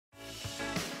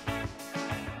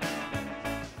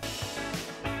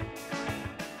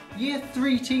Year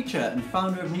 3 teacher and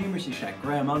founder of Numeracy Check,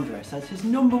 Graham Andre, says his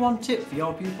 #1 tip for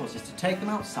your pupils is to take them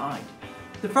outside.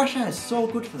 The fresh air is so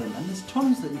good for them and there's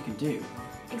tons that you can do.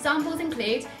 Examples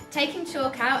include taking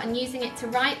chalk out and using it to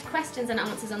write questions and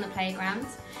answers on the playground,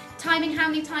 timing how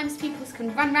many times pupils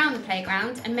can run around the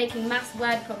playground and making maths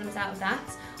word problems out of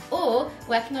that, or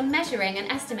working on measuring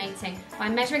and estimating by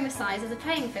measuring the size of the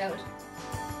playing field.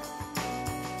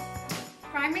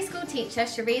 Primary school teacher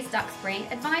Cherise Duxbury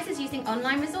advises using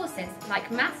online resources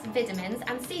like Maths Vitamins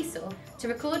and Seesaw to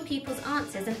record pupils'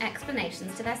 answers and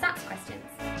explanations to their SATs questions.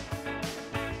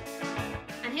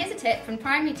 And here's a tip from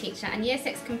primary teacher and Year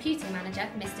 6 computing manager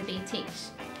Mr. B. Teach.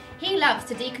 He loves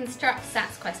to deconstruct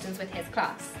SATs questions with his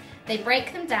class. They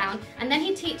break them down and then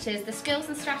he teaches the skills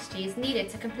and strategies needed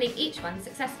to complete each one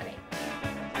successfully.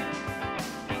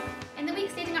 In the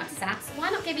weeks leading up to SATs, why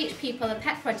not give each pupil a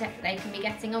pet project that they can be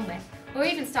getting on with, or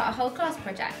even start a whole class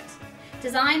project?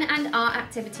 Design and art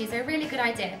activities are a really good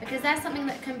idea because they're something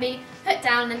that can be put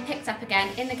down and then picked up again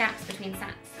in the gaps between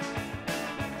SATs.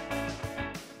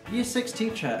 Year 6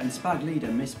 teacher and SPAG leader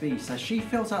Miss B says she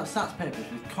fills out SATs papers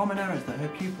with common errors that her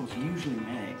pupils usually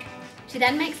make. She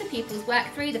then makes the pupils work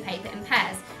through the paper in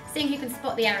pairs, seeing who can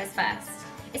spot the errors first.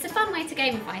 It's a fun way to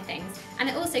gamify things, and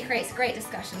it also creates great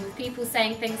discussion with pupils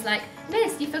saying things like,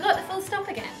 "Miss, you forgot the full stop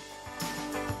again."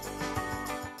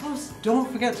 Plus,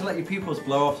 don't forget to let your pupils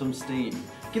blow off some steam.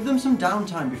 Give them some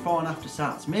downtime before and after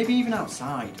SATs, maybe even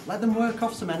outside. Let them work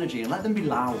off some energy and let them be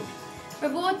loud.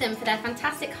 Reward them for their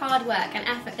fantastic hard work and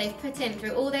effort they've put in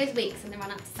through all those weeks in the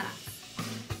run-up to SATs.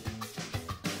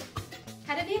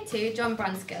 Head of Year 2, John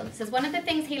Brunskill, says one of the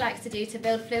things he likes to do to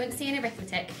build fluency in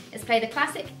arithmetic is play the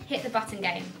classic hit the button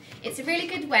game. It's a really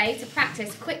good way to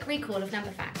practice quick recall of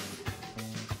number facts.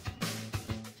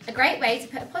 A great way to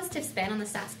put a positive spin on the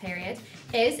SATs period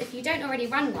is, if you don't already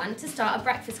run one, to start a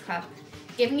breakfast club.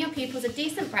 Giving your pupils a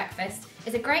decent breakfast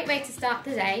is a great way to start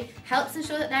the day, helps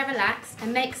ensure that they're relaxed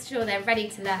and makes sure they're ready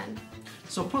to learn.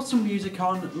 So put some music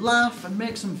on, laugh and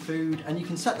make some food, and you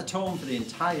can set the tone for the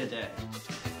entire day.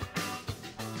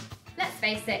 Let's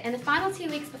face it, in the final 2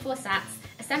 weeks before SATs,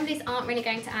 assemblies aren't really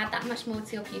going to add that much more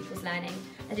to your pupils' learning.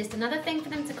 They're just another thing for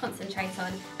them to concentrate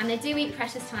on, and they do eat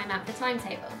precious time out of the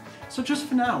timetable. So just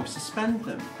for now, suspend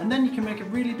them, and then you can make a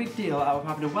really big deal out of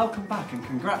having a welcome back and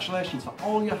congratulations for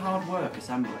all your hard work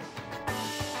assembly.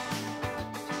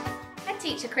 Head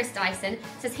teacher Chris Dyson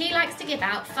says he likes to give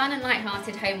out fun and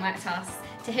light-hearted homework tasks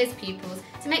to his pupils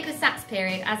to make the SATs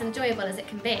period as enjoyable as it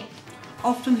can be.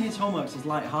 Often his homework's as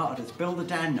light-hearted as build a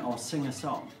den or sing a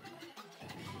song.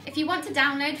 If you want to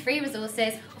download free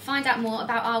resources or find out more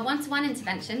about our one-to-one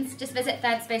interventions, just visit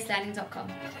thirdsspacelearning.com.